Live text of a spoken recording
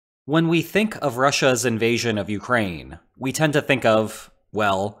When we think of Russia's invasion of Ukraine, we tend to think of,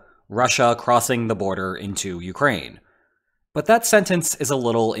 well, Russia crossing the border into Ukraine. But that sentence is a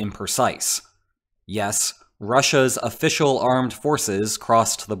little imprecise. Yes, Russia's official armed forces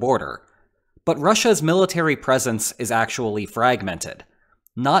crossed the border, but Russia's military presence is actually fragmented,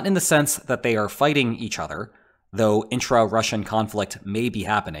 not in the sense that they are fighting each other, though intra-Russian conflict may be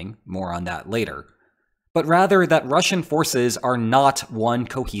happening, more on that later, but rather that Russian forces are not one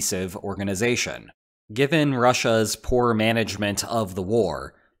cohesive organization. Given Russia's poor management of the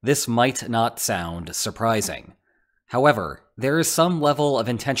war, this might not sound surprising. However, there is some level of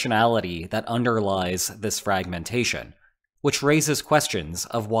intentionality that underlies this fragmentation, which raises questions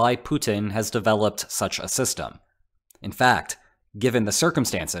of why Putin has developed such a system. In fact, given the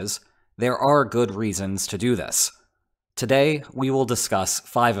circumstances, there are good reasons to do this. Today, we will discuss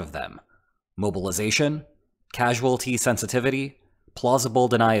 5 of them: mobilization, casualty sensitivity, plausible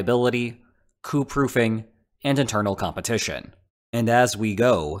deniability, coup proofing, and internal competition. And as we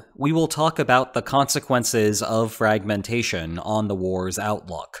go, we will talk about the consequences of fragmentation on the war's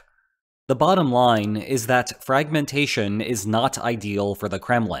outlook. The bottom line is that fragmentation is not ideal for the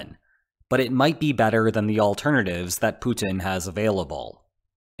Kremlin, but it might be better than the alternatives that Putin has available.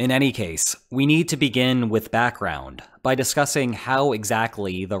 In any case, we need to begin with background by discussing how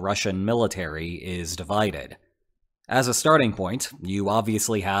exactly the Russian military is divided. As a starting point, you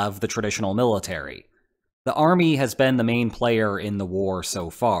obviously have the traditional military. The army has been the main player in the war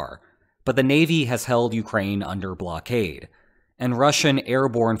so far, but the navy has held Ukraine under blockade, and Russian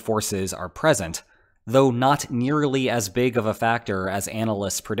airborne forces are present, though not nearly as big of a factor as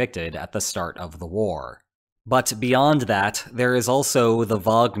analysts predicted at the start of the war. But beyond that, there is also the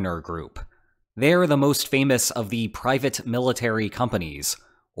Wagner Group. They are the most famous of the private military companies,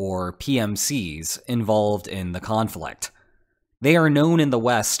 or PMCs, involved in the conflict. They are known in the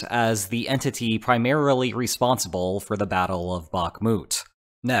West as the entity primarily responsible for the Battle of Bakhmut.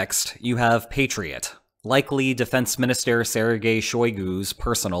 Next, you have Patriot, likely Defense Minister Sergei Shoigu's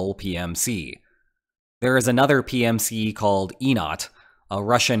personal PMC. There is another PMC called ENOT, a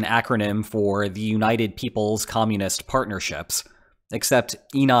Russian acronym for the United People's Communist Partnerships, except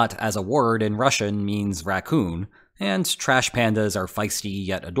ENOT as a word in Russian means raccoon, and trash pandas are feisty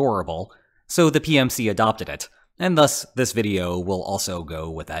yet adorable, so the PMC adopted it, and thus this video will also go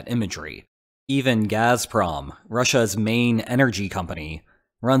with that imagery. Even Gazprom, Russia's main energy company,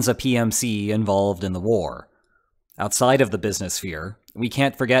 runs a PMC involved in the war. Outside of the business sphere, we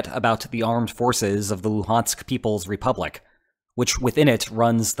can't forget about the armed forces of the Luhansk People's Republic, which within it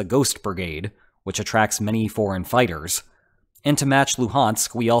runs the Ghost Brigade, which attracts many foreign fighters. And to match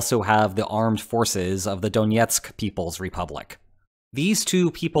Luhansk, we also have the armed forces of the Donetsk People's Republic. These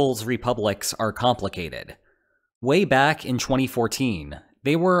two People's Republics are complicated. Way back in 2014,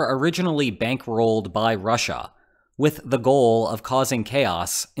 they were originally bankrolled by Russia, with the goal of causing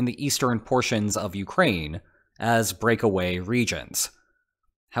chaos in the eastern portions of Ukraine as breakaway regions.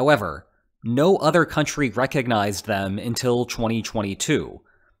 However, no other country recognized them until 2022,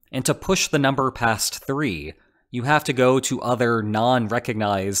 and to push the number past 3, you have to go to other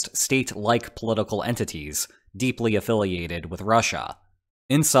non-recognized state-like political entities deeply affiliated with Russia.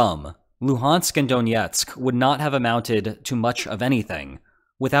 In sum, Luhansk and Donetsk would not have amounted to much of anything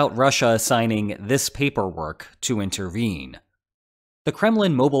without Russia signing this paperwork to intervene. The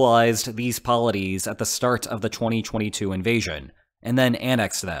Kremlin mobilized these polities at the start of the 2022 invasion, and then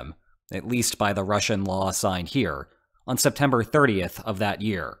annexed them, at least by the Russian law signed here, on September 30th of that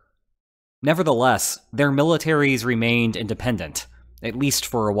year. Nevertheless, their militaries remained independent, at least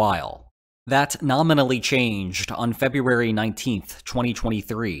for a while. That nominally changed on February 19th,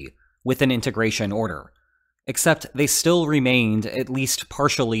 2023, with an integration order, except they still remained at least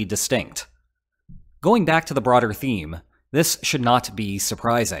partially distinct. Going back to the broader theme, this should not be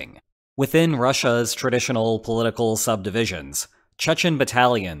surprising. Within Russia's traditional political subdivisions, Chechen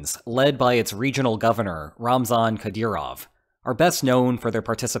battalions, led by its regional governor, Ramzan Kadyrov, are best known for their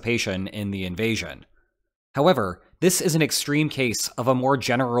participation in the invasion. However, this is an extreme case of a more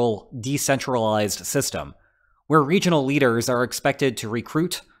general, decentralized system, where regional leaders are expected to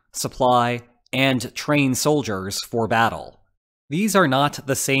recruit, supply, and train soldiers for battle. These are not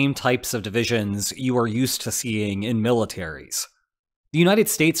the same types of divisions you are used to seeing in militaries. The United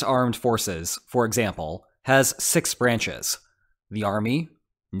States Armed Forces, for example, has 6 branches: the Army,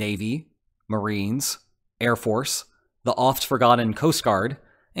 Navy, Marines, Air Force, the oft-forgotten Coast Guard,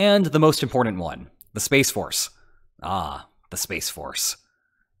 and the most important one, the Space Force. Ah, the Space Force.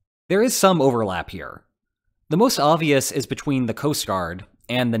 There is some overlap here. The most obvious is between the Coast Guard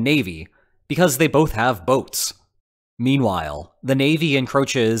and the Navy, because they both have boats. Meanwhile, the Navy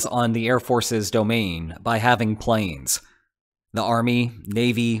encroaches on the Air Force's domain by having planes. The Army,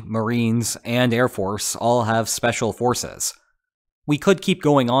 Navy, Marines, and Air Force all have special forces. We could keep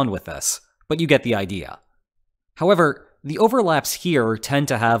going on with this, but you get the idea. However, the overlaps here tend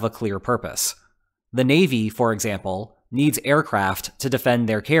to have a clear purpose. The Navy, for example, needs aircraft to defend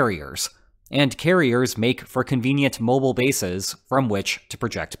their carriers, and carriers make for convenient mobile bases from which to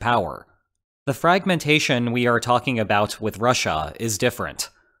project power. The fragmentation we are talking about with Russia is different.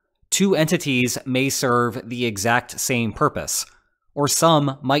 Two entities may serve the exact same purpose, or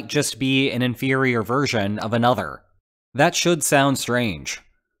some might just be an inferior version of another. That should sound strange.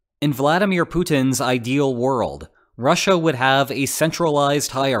 In Vladimir Putin's ideal world, Russia would have a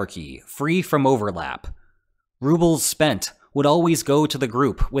centralized hierarchy, free from overlap. Rubles spent would always go to the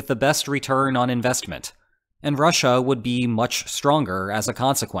group with the best return on investment, and Russia would be much stronger as a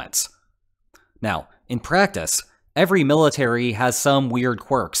consequence. Now, in practice, every military has some weird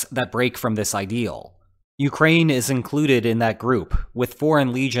quirks that break from this ideal. Ukraine is included in that group, with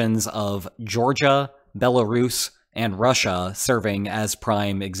foreign legions of Georgia, Belarus, and Russia serving as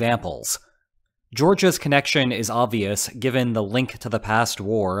prime examples. Georgia's connection is obvious given the link to the past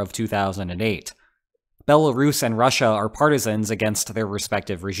war of 2008. Belarus and Russia are partisans against their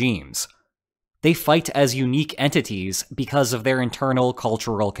respective regimes. They fight as unique entities because of their internal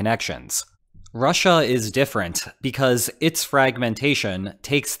cultural connections. Russia is different because its fragmentation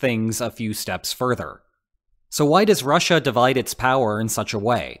takes things a few steps further. So why does Russia divide its power in such a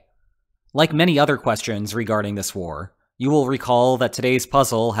way? Like many other questions regarding this war, you will recall that today's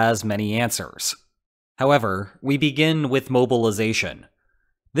puzzle has many answers. However, we begin with mobilization.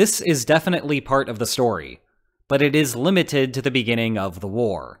 This is definitely part of the story, but it is limited to the beginning of the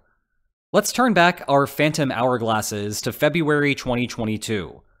war. Let's turn back our phantom hourglasses to February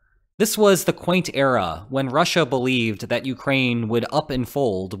 2022. This was the quaint era when Russia believed that Ukraine would up and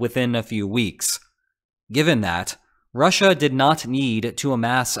fold within a few weeks. Given that, Russia did not need to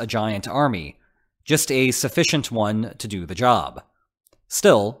amass a giant army, just a sufficient one to do the job.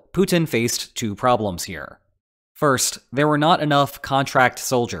 Still, Putin faced two problems here. First, there were not enough contract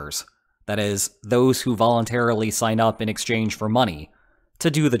soldiers, that is, those who voluntarily sign up in exchange for money,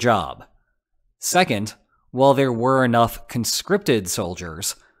 to do the job. Second, while there were enough conscripted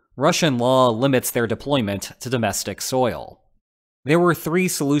soldiers, Russian law limits their deployment to domestic soil. There were three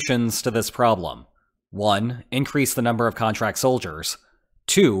solutions to this problem. 1. Increase the number of contract soldiers.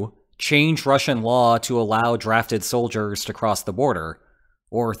 2. Change Russian law to allow drafted soldiers to cross the border.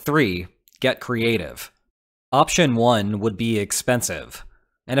 Or 3. Get creative. Option 1 would be expensive,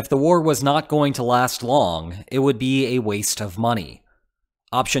 and if the war was not going to last long, it would be a waste of money.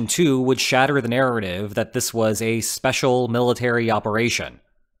 Option 2 would shatter the narrative that this was a special military operation.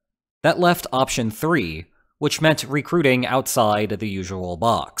 That left option 3, which meant recruiting outside the usual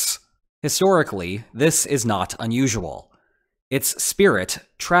box. Historically, this is not unusual. Its spirit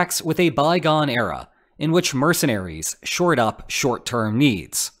tracks with a bygone era in which mercenaries shored up short-term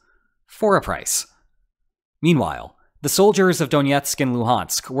needs. For a price. Meanwhile, the soldiers of Donetsk and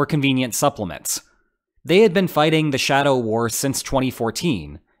Luhansk were convenient supplements. They had been fighting the Shadow War since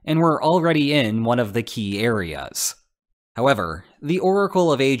 2014, and were already in one of the key areas. However, the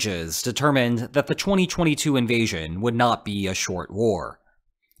Oracle of Ages determined that the 2022 invasion would not be a short war.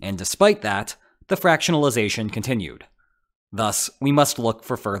 And despite that, the fractionalization continued. Thus, we must look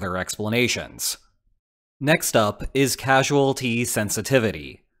for further explanations. Next up is Casualty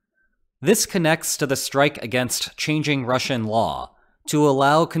Sensitivity. This connects to the strike against changing Russian law to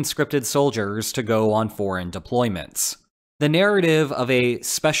allow conscripted soldiers to go on foreign deployments. The narrative of a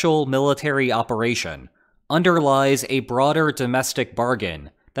special military operation underlies a broader domestic bargain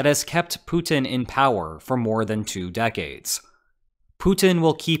that has kept Putin in power for more than 2 decades. Putin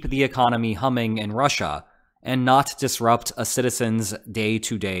will keep the economy humming in Russia and not disrupt a citizen's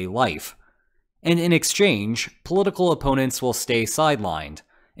day-to-day life. And in exchange, political opponents will stay sidelined,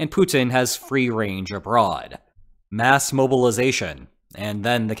 and Putin has free range abroad. Mass mobilization, and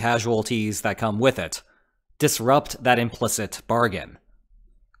then the casualties that come with it, disrupt that implicit bargain.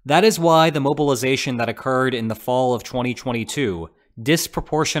 That is why the mobilization that occurred in the fall of 2022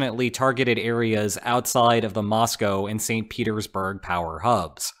 disproportionately targeted areas outside of the Moscow and St. Petersburg power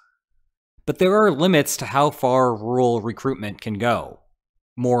hubs. But there are limits to how far rural recruitment can go.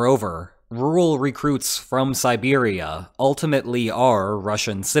 Moreover, rural recruits from Siberia ultimately are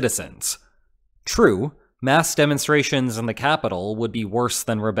Russian citizens. True, mass demonstrations in the capital would be worse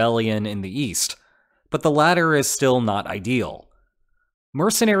than rebellion in the east, but the latter is still not ideal.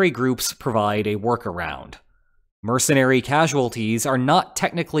 Mercenary groups provide a workaround. Mercenary casualties are not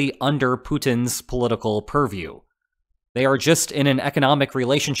technically under Putin's political purview. They are just in an economic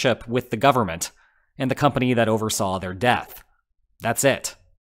relationship with the government and the company that oversaw their death. That's it.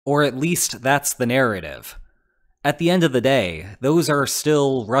 Or at least that's the narrative. At the end of the day, those are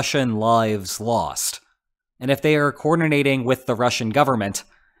still Russian lives lost. And if they are coordinating with the Russian government,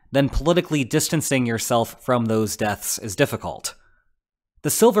 then politically distancing yourself from those deaths is difficult. The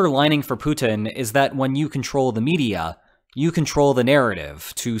silver lining for Putin is that when you control the media, you control the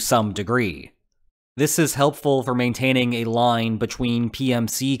narrative to some degree. This is helpful for maintaining a line between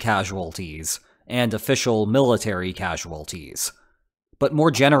PMC casualties and official military casualties. But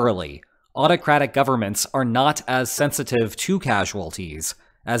more generally, autocratic governments are not as sensitive to casualties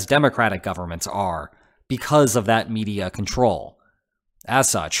as democratic governments are because of that media control. As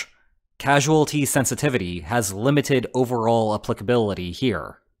such, casualty sensitivity has limited overall applicability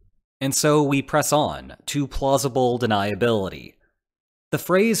here. And so we press on to plausible deniability. The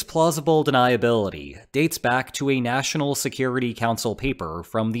phrase plausible deniability dates back to a National Security Council paper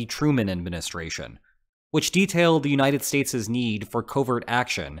from the Truman administration, which detailed the United States' need for covert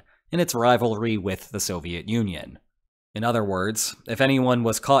action in its rivalry with the Soviet Union. In other words, if anyone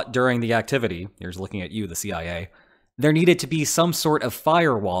was caught during the activity, here's looking at you, the CIA, there needed to be some sort of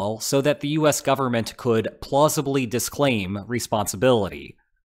firewall so that the US government could plausibly disclaim responsibility.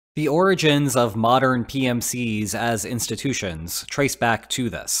 The origins of modern PMCs as institutions trace back to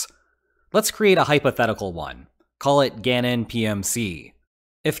this. Let's create a hypothetical one. Call it Gannon PMC.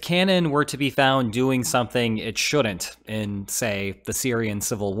 If Cannon were to be found doing something it shouldn't in, say, the Syrian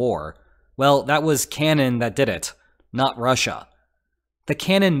civil war, well, that was Cannon that did it, not Russia. The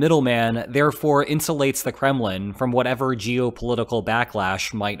Cannon middleman therefore insulates the Kremlin from whatever geopolitical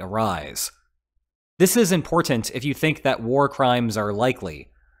backlash might arise. This is important if you think that war crimes are likely,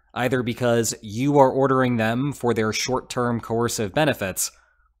 either because you are ordering them for their short-term coercive benefits,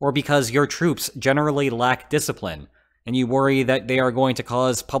 or because your troops generally lack discipline, and you worry that they are going to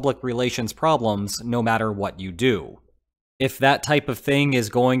cause public relations problems no matter what you do. If that type of thing is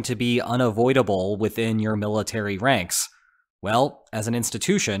going to be unavoidable within your military ranks, well, as an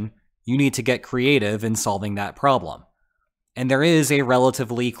institution, you need to get creative in solving that problem. And there is a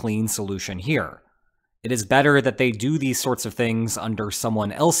relatively clean solution here. It is better that they do these sorts of things under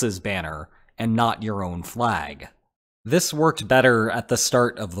someone else's banner and not your own flag. This worked better at the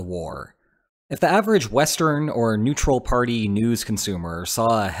start of the war. If the average Western or neutral party news consumer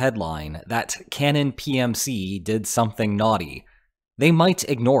saw a headline that Cannon PMC did something naughty, they might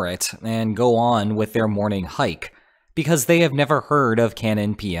ignore it and go on with their morning hike because they have never heard of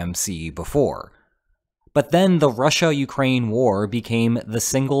Cannon PMC before. But then the Russia-Ukraine war became the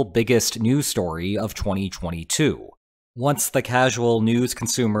single biggest news story of 2022. Once the casual news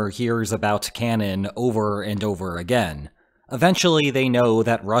consumer hears about Cannon over and over again, eventually they know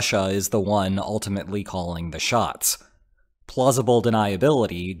that Russia is the one ultimately calling the shots. Plausible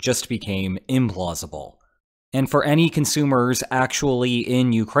deniability just became implausible. And for any consumers actually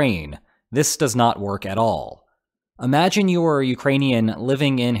in Ukraine, this does not work at all. Imagine you are a Ukrainian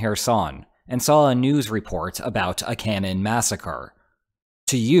living in Kherson and saw a news report about a Cannon massacre.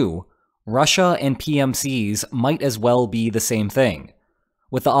 To you, Russia and PMCs might as well be the same thing.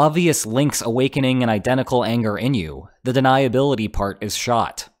 With the obvious links awakening an identical anger in you, the deniability part is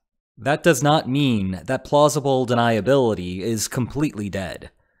shot. That does not mean that plausible deniability is completely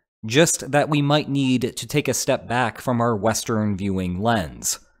dead, just that we might need to take a step back from our Western viewing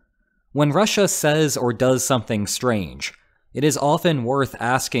lens. When Russia says or does something strange, it is often worth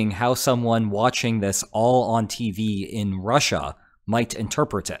asking how someone watching this all on TV in Russia might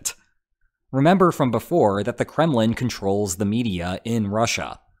interpret it. Remember from before that the Kremlin controls the media in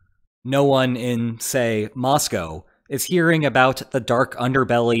Russia. No one in, say, Moscow is hearing about the dark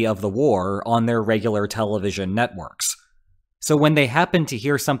underbelly of the war on their regular television networks. So when they happen to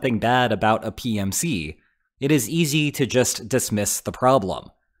hear something bad about a PMC, it is easy to just dismiss the problem.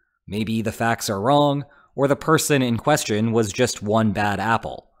 Maybe the facts are wrong, or the person in question was just one bad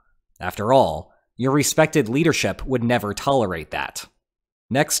apple. After all, your respected leadership would never tolerate that.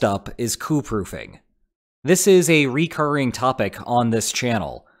 Next up is coup proofing. This is a recurring topic on this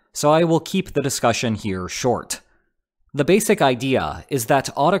channel, so I will keep the discussion here short. The basic idea is that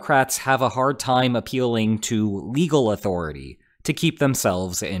autocrats have a hard time appealing to legal authority to keep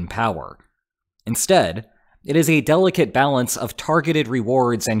themselves in power. Instead, it is a delicate balance of targeted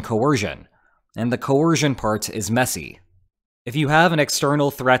rewards and coercion, and the coercion part is messy. If you have an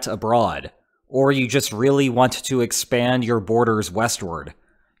external threat abroad, or you just really want to expand your borders westward,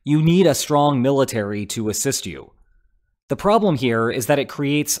 you need a strong military to assist you. The problem here is that it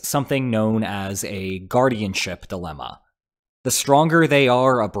creates something known as a guardianship dilemma. The stronger they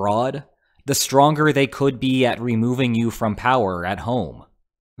are abroad, the stronger they could be at removing you from power at home.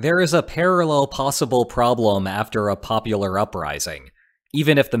 There is a parallel possible problem after a popular uprising,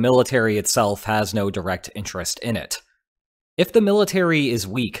 even if the military itself has no direct interest in it. If the military is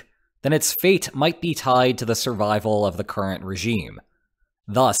weak, then its fate might be tied to the survival of the current regime.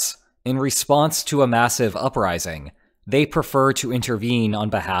 Thus, in response to a massive uprising, they prefer to intervene on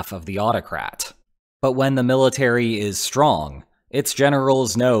behalf of the autocrat. But when the military is strong, its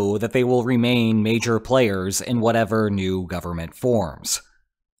generals know that they will remain major players in whatever new government forms.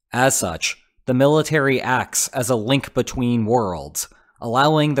 As such, the military acts as a link between worlds,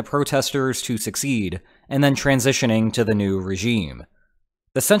 allowing the protesters to succeed and then transitioning to the new regime.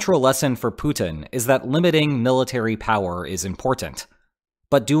 The central lesson for Putin is that limiting military power is important,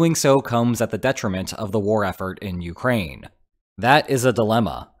 but doing so comes at the detriment of the war effort in Ukraine. That is a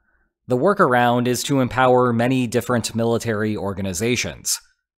dilemma. The workaround is to empower many different military organizations.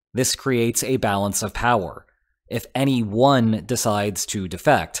 This creates a balance of power. If any one decides to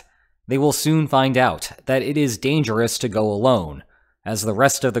defect, they will soon find out that it is dangerous to go alone, as the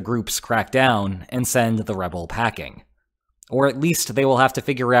rest of the groups crack down and send the rebel packing. Or at least they will have to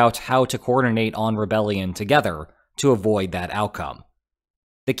figure out how to coordinate on rebellion together to avoid that outcome.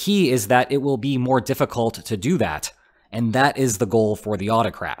 The key is that it will be more difficult to do that, and that is the goal for the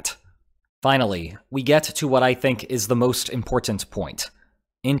autocrat. Finally, we get to what I think is the most important point: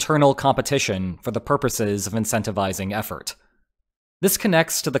 internal competition for the purposes of incentivizing effort. This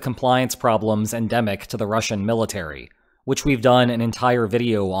connects to the compliance problems endemic to the Russian military, which we've done an entire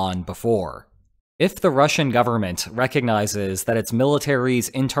video on before. If the Russian government recognizes that its military's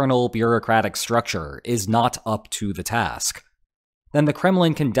internal bureaucratic structure is not up to the task, then the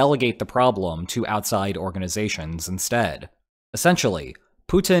Kremlin can delegate the problem to outside organizations instead. Essentially,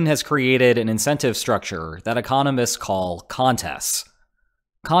 Putin has created an incentive structure that economists call contests.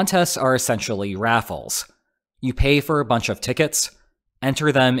 Contests are essentially raffles. You pay for a bunch of tickets,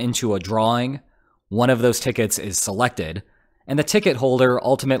 enter them into a drawing, one of those tickets is selected, and the ticket holder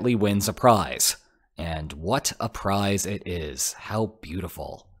ultimately wins a prize. And what a prize it is. How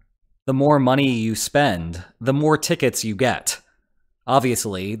beautiful. The more money you spend, the more tickets you get.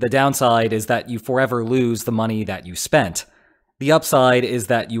 Obviously, the downside is that you forever lose the money that you spent. The upside is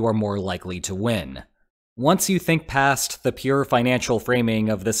that you are more likely to win. Once you think past the pure financial framing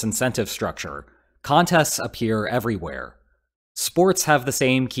of this incentive structure, contests appear everywhere. Sports have the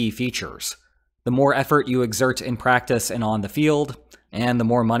same key features. The more effort you exert in practice and on the field, and the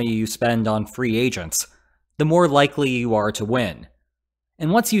more money you spend on free agents, the more likely you are to win.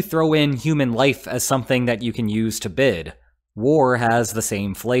 And once you throw in human life as something that you can use to bid, war has the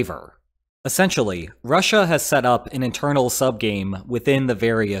same flavor. Essentially, Russia has set up an internal subgame within the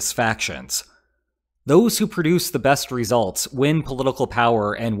various factions. Those who produce the best results win political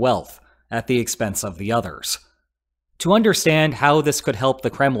power and wealth at the expense of the others. To understand how this could help the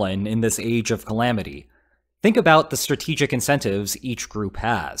Kremlin in this age of calamity, think about the strategic incentives each group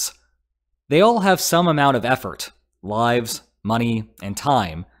has. They all have some amount of effort, lives, money, and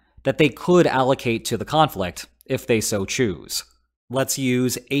time that they could allocate to the conflict if they so choose. Let's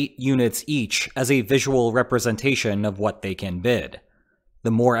use 8 units each as a visual representation of what they can bid.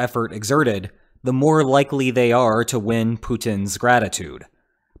 The more effort exerted, the more likely they are to win Putin's gratitude.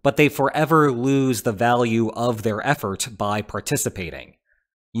 But they forever lose the value of their effort by participating.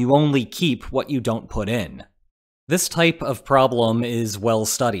 You only keep what you don't put in. This type of problem is well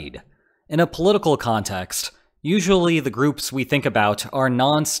studied. In a political context, usually the groups we think about are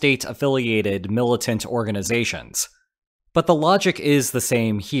non-state affiliated militant organizations. But the logic is the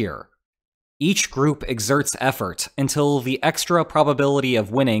same here. Each group exerts effort until the extra probability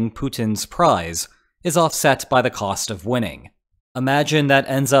of winning Putin's prize is offset by the cost of winning. Imagine that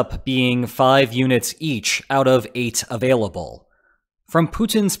ends up being 5 units each out of 8 available. From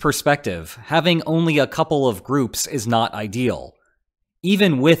Putin's perspective, having only a couple of groups is not ideal.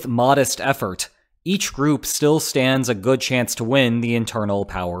 Even with modest effort, each group still stands a good chance to win the internal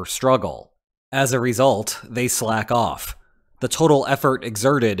power struggle. As a result, they slack off. The total effort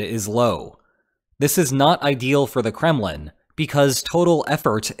exerted is low. This is not ideal for the Kremlin, because total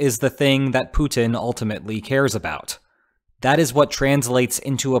effort is the thing that Putin ultimately cares about. That is what translates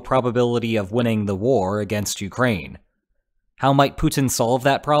into a probability of winning the war against Ukraine. How might Putin solve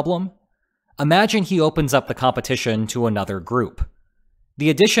that problem? Imagine he opens up the competition to another group. The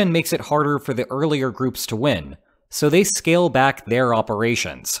addition makes it harder for the earlier groups to win, so they scale back their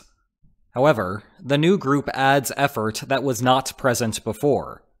operations. However, the new group adds effort that was not present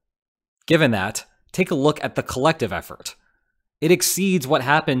before. Given that, take a look at the collective effort. It exceeds what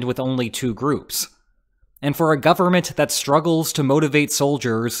happened with only 2 groups. And for a government that struggles to motivate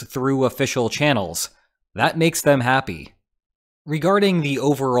soldiers through official channels, that makes them happy. Regarding the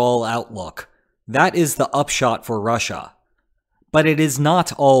overall outlook, that is the upshot for Russia. But it is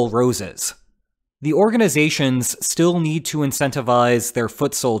not all roses. The organizations still need to incentivize their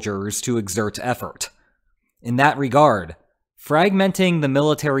foot soldiers to exert effort. In that regard, fragmenting the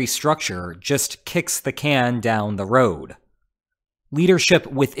military structure just kicks the can down the road. Leadership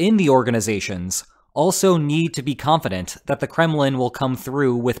within the organizations also need to be confident that the Kremlin will come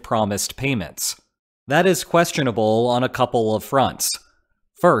through with promised payments. That is questionable on a couple of fronts.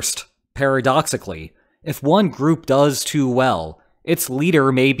 First, paradoxically, if one group does too well, its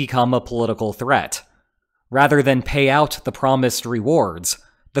leader may become a political threat. Rather than pay out the promised rewards,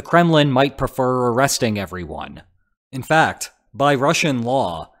 the Kremlin might prefer arresting everyone. In fact, by Russian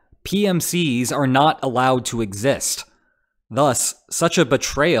law, PMCs are not allowed to exist. Thus, such a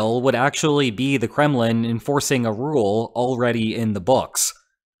betrayal would actually be the Kremlin enforcing a rule already in the books.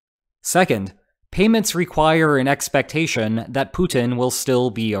 Second, payments require an expectation that Putin will still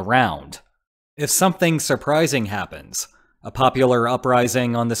be around. If something surprising happens, a popular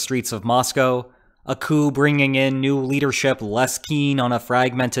uprising on the streets of Moscow, a coup bringing in new leadership less keen on a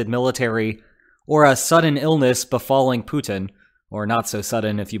fragmented military, or a sudden illness befalling Putin, or not so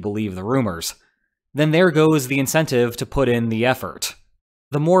sudden if you believe the rumors, then there goes the incentive to put in the effort.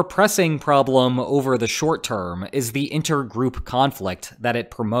 The more pressing problem over the short term is the intergroup conflict that it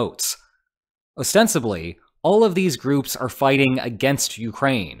promotes. Ostensibly, all of these groups are fighting against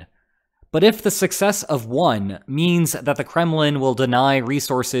Ukraine. But if the success of one means that the Kremlin will deny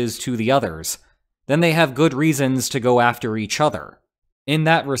resources to the others, then they have good reasons to go after each other. In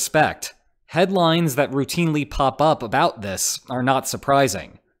that respect, headlines that routinely pop up about this are not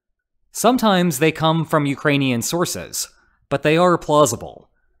surprising. Sometimes they come from Ukrainian sources, but they are plausible.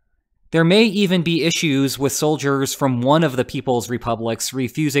 There may even be issues with soldiers from one of the People's Republics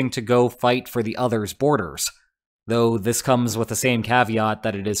refusing to go fight for the other's borders, though this comes with the same caveat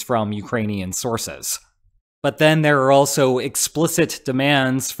that it is from Ukrainian sources. But then there are also explicit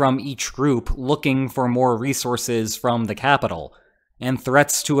demands from each group looking for more resources from the capital, and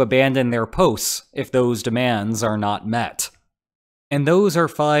threats to abandon their posts if those demands are not met. And those are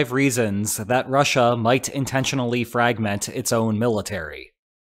 5 reasons that Russia might intentionally fragment its own military.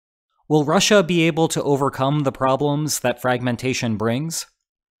 Will Russia be able to overcome the problems that fragmentation brings?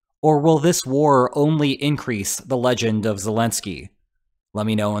 Or will this war only increase the legend of Zelensky? Let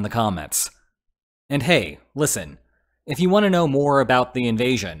me know in the comments. And hey, listen, if you want to know more about the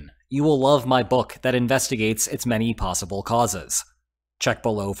invasion, you will love my book that investigates its many possible causes. Check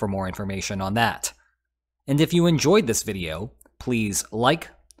below for more information on that. And if you enjoyed this video, please like,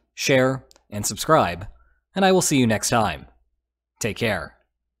 share, and subscribe, and I will see you next time. Take care.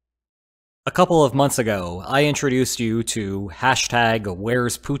 A couple of months ago, I introduced you to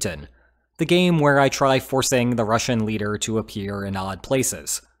 #Where'sPutin, the game where I try forcing the Russian leader to appear in odd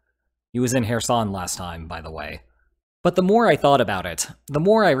places. He was in Kherson last time, by the way. But the more I thought about it, the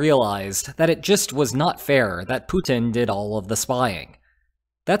more I realized that it just was not fair that Putin did all of the spying.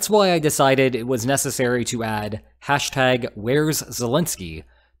 That's why I decided it was necessary to add #Where'sZelensky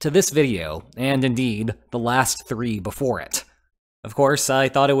to this video, and indeed, the last 3 before it. Of course, I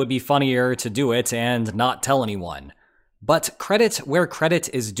thought it would be funnier to do it and not tell anyone. But credit where credit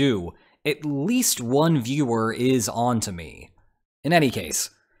is due, at least one viewer is on to me. In any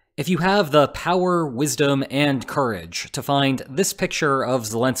case, if you have the power, wisdom, and courage to find this picture of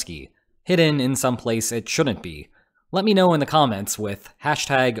Zelensky, hidden in some place it shouldn't be, let me know in the comments with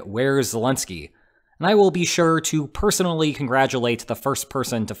 #Where'sZelensky, and I will be sure to personally congratulate the first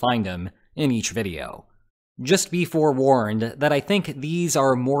person to find him in each video. Just be forewarned that I think these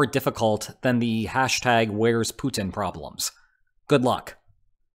are more difficult than the #Where'sPutin problems. Good luck.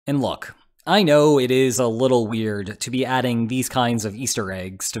 And look, I know it is a little weird to be adding these kinds of Easter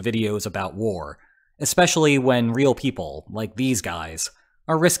eggs to videos about war, especially when real people, like these guys,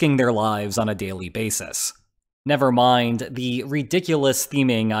 are risking their lives on a daily basis. Never mind the ridiculous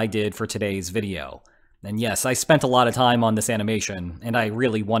theming I did for today's video. And yes, I spent a lot of time on this animation, and I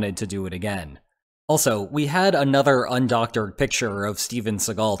really wanted to do it again. Also, we had another undoctored picture of Steven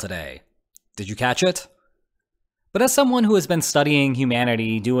Seagal today. Did you catch it? But as someone who has been studying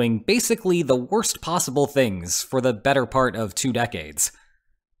humanity doing basically the worst possible things for the better part of 2 decades,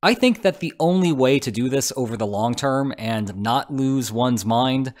 I think that the only way to do this over the long term and not lose one's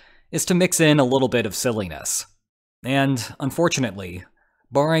mind is to mix in a little bit of silliness. And, unfortunately,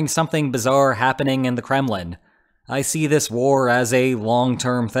 barring something bizarre happening in the Kremlin, I see this war as a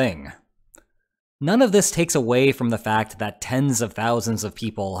long-term thing. None of this takes away from the fact that tens of thousands of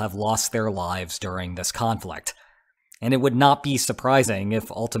people have lost their lives during this conflict, and it would not be surprising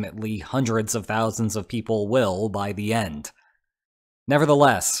if ultimately hundreds of thousands of people will by the end.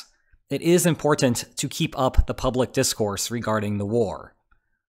 Nevertheless, it is important to keep up the public discourse regarding the war.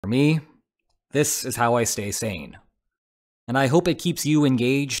 For me, this is how I stay sane. And I hope it keeps you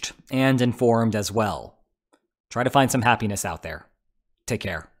engaged and informed as well. Try to find some happiness out there. Take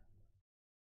care.